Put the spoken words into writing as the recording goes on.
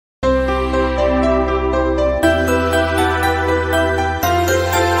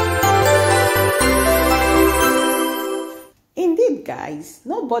guys,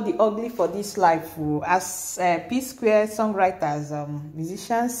 nobody ugly for this life. As P Square songwriters,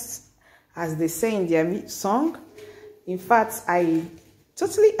 musicians, as they say in their song. In fact, I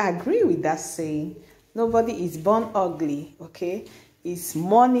totally agree with that saying. Nobody is born ugly, okay? It's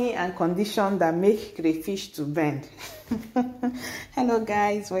money and condition that make crayfish to bend. Hello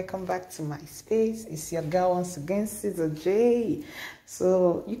guys, welcome back to my space. It's your girl once again, Sister J.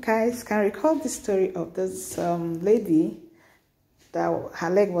 So you guys can recall the story of this lady that her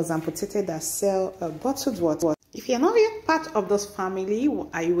leg was amputated that sell bottled water. If you're not yet part of this family, what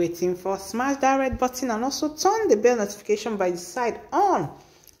are you waiting for? Smash that red button and also turn the bell notification by the side on,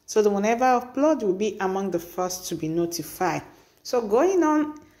 so that whenever I upload, you'll be among the first to be notified. So going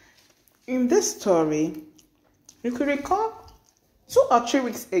on in this story, you could recall 2 or 3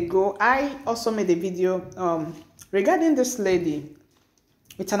 weeks ago, I also made a video regarding this lady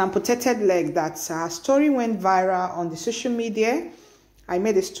with an amputated leg. That her story went viral on the social media. I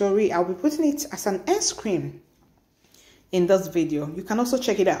made a story. I'll be putting it as an end screen in this video. You can also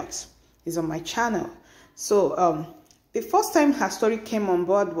check it out. It's on my channel. So the first time her story came on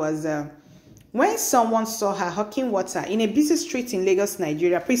board was when someone saw her hawking water in a busy street in Lagos,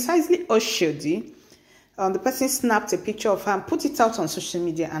 Nigeria, precisely Oshodi. The person snapped a picture of her and put it out on social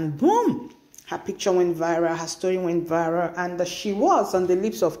media, and boom, her picture went viral, her story went viral, and she was on the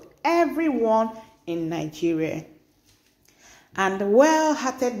lips of everyone in Nigeria. And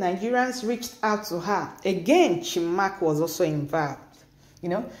well-hearted Nigerians reached out to her. Again, Chimak was also involved. You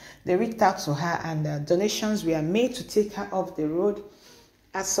know, they reached out to her, and donations were made to take her off the road.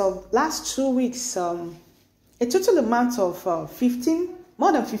 As of last 2 weeks, a total amount of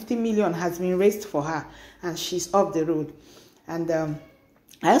more than 50 million has been raised for her, and she's off the road. And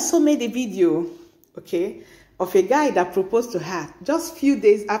I also made a video, okay, of a guy that proposed to her just few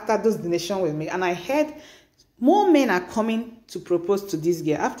days after those donations were made. And I heard more men are coming to propose to this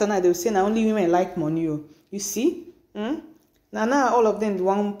girl. After that, they will say, now only women like money. You see? Now all of them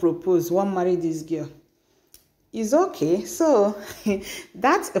won't propose, won't marry this girl. It's okay. So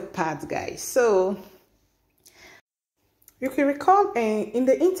that's a part, guys. So you can recall in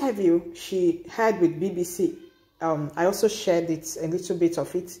the interview she had with BBC, I also shared it, a little bit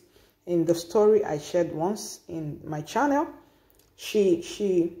of it in the story I shared once in my channel.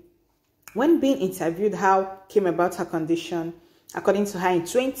 She when being interviewed how came about her condition, according to her, in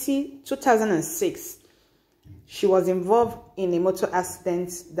 2006 she was involved in a motor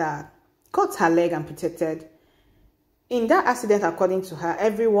accident that got her leg amputated. In that accident, according to her,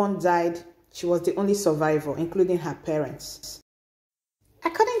 everyone died. She was the only survivor, including her parents.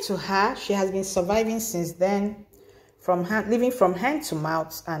 According to her, she has been surviving since then, living from hand to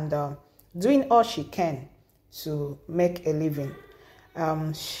mouth, and doing all she can to make a living.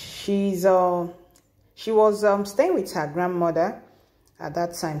 She was staying with her grandmother at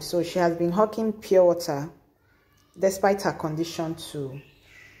that time, so she has been hawking pure water despite her condition to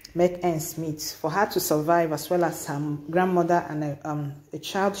make ends meet for her to survive, as well as her grandmother and a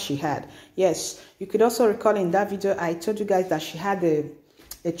child she had. Yes, you could also recall in that video I told you guys that she had a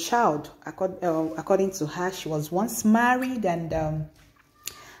child. According to her, she was once married, and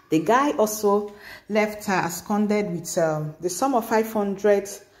the guy also left her absconded with the sum of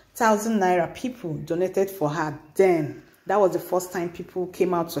 500,000 naira. People donated for her. Then that was the first time people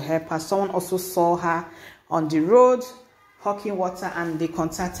came out to help her. Someone also saw her on the road hawking water, and they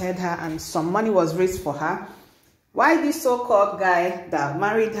contacted her, and some money was raised for her. Why this so-called guy that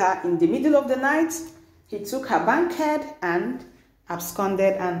married her in the middle of the night, he took her bankhead and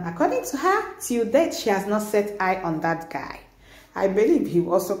absconded, and according to her, till date she has not set eye on that guy. I believe he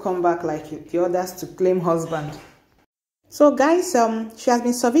will also come back like the others to claim husband. So guys, she has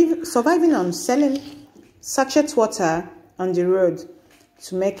been surviving on selling sachet water on the road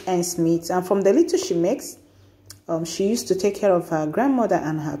to make ends meet, and from the little she makes, she used to take care of her grandmother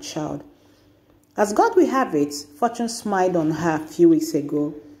and her child. As God will have it, fortune smiled on her a few weeks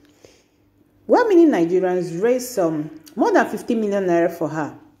ago. Well-meaning Nigerians raised more than 50 million naira for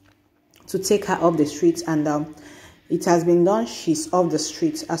her to take her off the streets, and it has been done. She's off the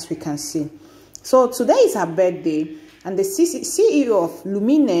streets, as we can see. So today is her birthday, and the CEO of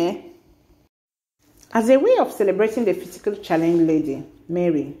Millionaire, as a way of celebrating the physical challenged lady,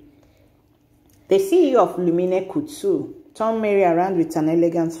 Mary, the CEO of Millionaire could too turn Mary around with an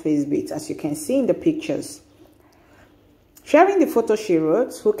elegant face beat, as you can see in the pictures. Sharing the photo, she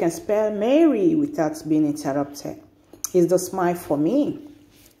wrote, "Who can spell Mary without being interrupted? Is the smile for me?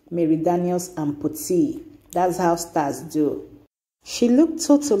 MARYDANIEL'S Amputee. That's how stars do." She looked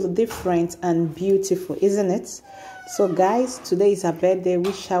totally different and beautiful, isn't it? So guys, today is her birthday.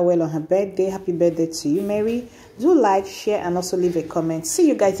 Wish her well on her birthday. Happy birthday to you, Mary. Do like, share, and also leave a comment. See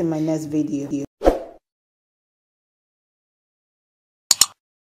you guys in my next video.